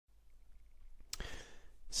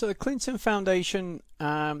So the Clinton Foundation,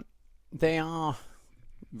 they are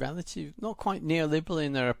not quite neoliberal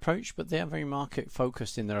in their approach, but they are very market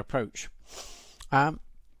focused in their approach. So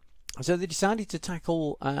they decided to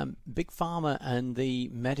tackle big pharma and the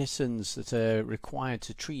medicines that are required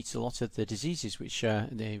to treat a lot of the diseases which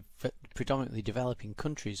the predominantly developing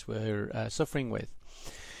countries were suffering with.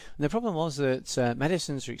 And the problem was that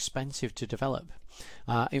medicines are expensive to develop.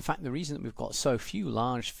 In fact, the reason that we've got so few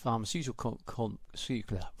large pharmaceutical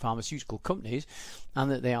companies,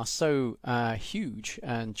 and that they are so huge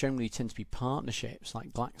and generally tend to be partnerships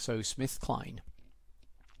like GlaxoSmithKline,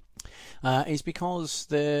 is because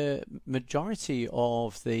the majority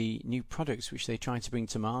of the new products which they try to bring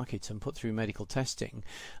to market and put through medical testing,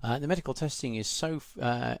 the medical testing is so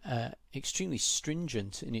extremely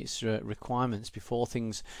stringent in its requirements before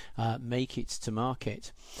things make it to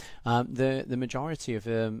market. The majority of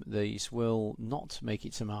these will not make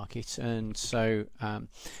it to market, and so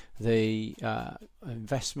the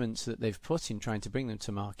investments that they've put in trying to bring them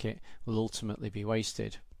to market will ultimately be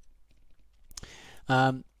wasted.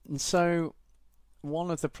 And so one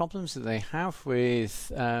of the problems that they have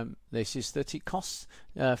with this is that it costs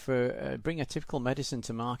for bring a typical medicine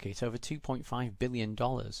to market over $2.5 billion,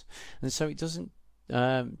 and so it doesn't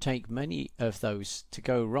take many of those to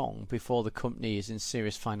go wrong before the company is in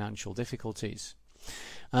serious financial difficulties.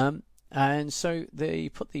 And so they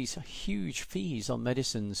put these huge fees on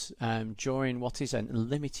medicines during what is a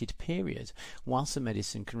limited period whilst the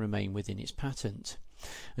medicine can remain within its patent.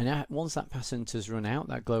 And once that patent has run out,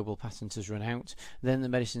 that global patent has run out, then the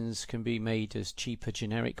medicines can be made as cheaper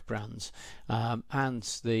generic brands, and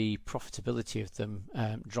the profitability of them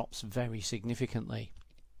drops very significantly.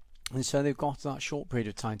 And so they've got that short period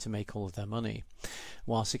of time to make all of their money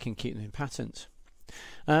whilst they can keep them in patent.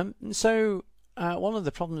 One of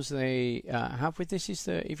the problems they have with this is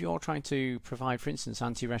that if you're trying to provide, for instance,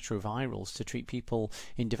 antiretrovirals to treat people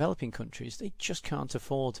in developing countries, they just can't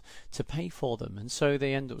afford to pay for them, and so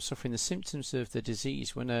they end up suffering the symptoms of the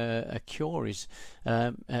disease when a cure is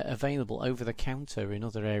available over the counter in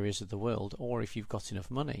other areas of the world, or if you've got enough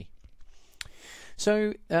money.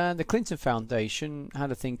 So the Clinton Foundation had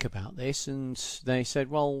to think about this, and they said,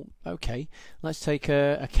 well, okay, let's take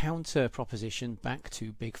a counter proposition back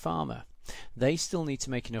to Big Pharma. They still need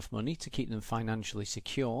to make enough money to keep them financially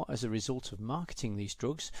secure as a result of marketing these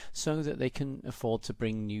drugs so that they can afford to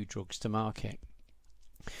bring new drugs to market.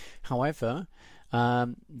 However,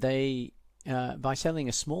 by selling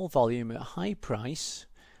a small volume at a high price,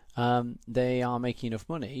 they are making enough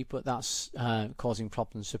money, but that's causing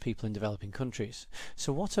problems for people in developing countries.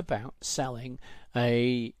 So what about selling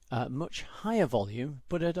a much higher volume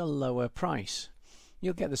but at a lower price?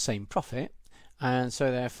 You'll get the same profit, and so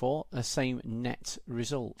therefore the same net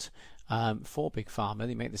result for Big Pharma.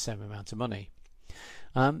 They make the same amount of money.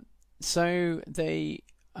 So they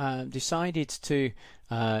decided to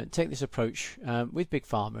take this approach with Big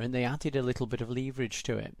Pharma, and they added a little bit of leverage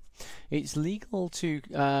to it. It's legal to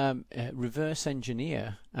reverse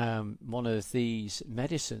engineer one of these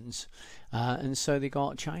medicines, and so they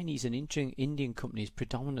got Chinese and Indian companies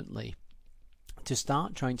predominantly to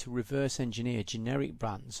start trying to reverse engineer generic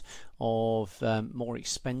brands of more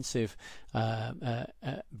expensive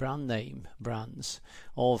brand name brands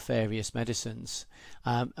of various medicines,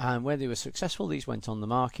 and where they were successful, these went on the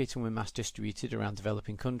market and were mass distributed around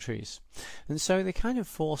developing countries. And so they kind of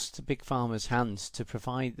forced Big Pharma's hand to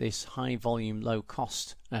provide this high volume, low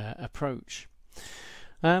cost approach.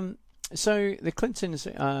 So the Clintons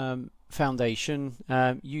Foundation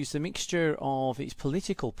used a mixture of its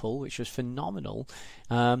political pull, which was phenomenal,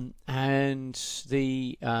 and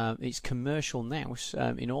its commercial nous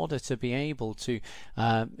in order to be able to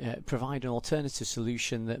provide an alternative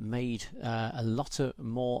solution that made a lot of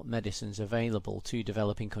more medicines available to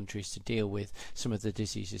developing countries to deal with some of the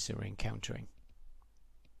diseases they were encountering.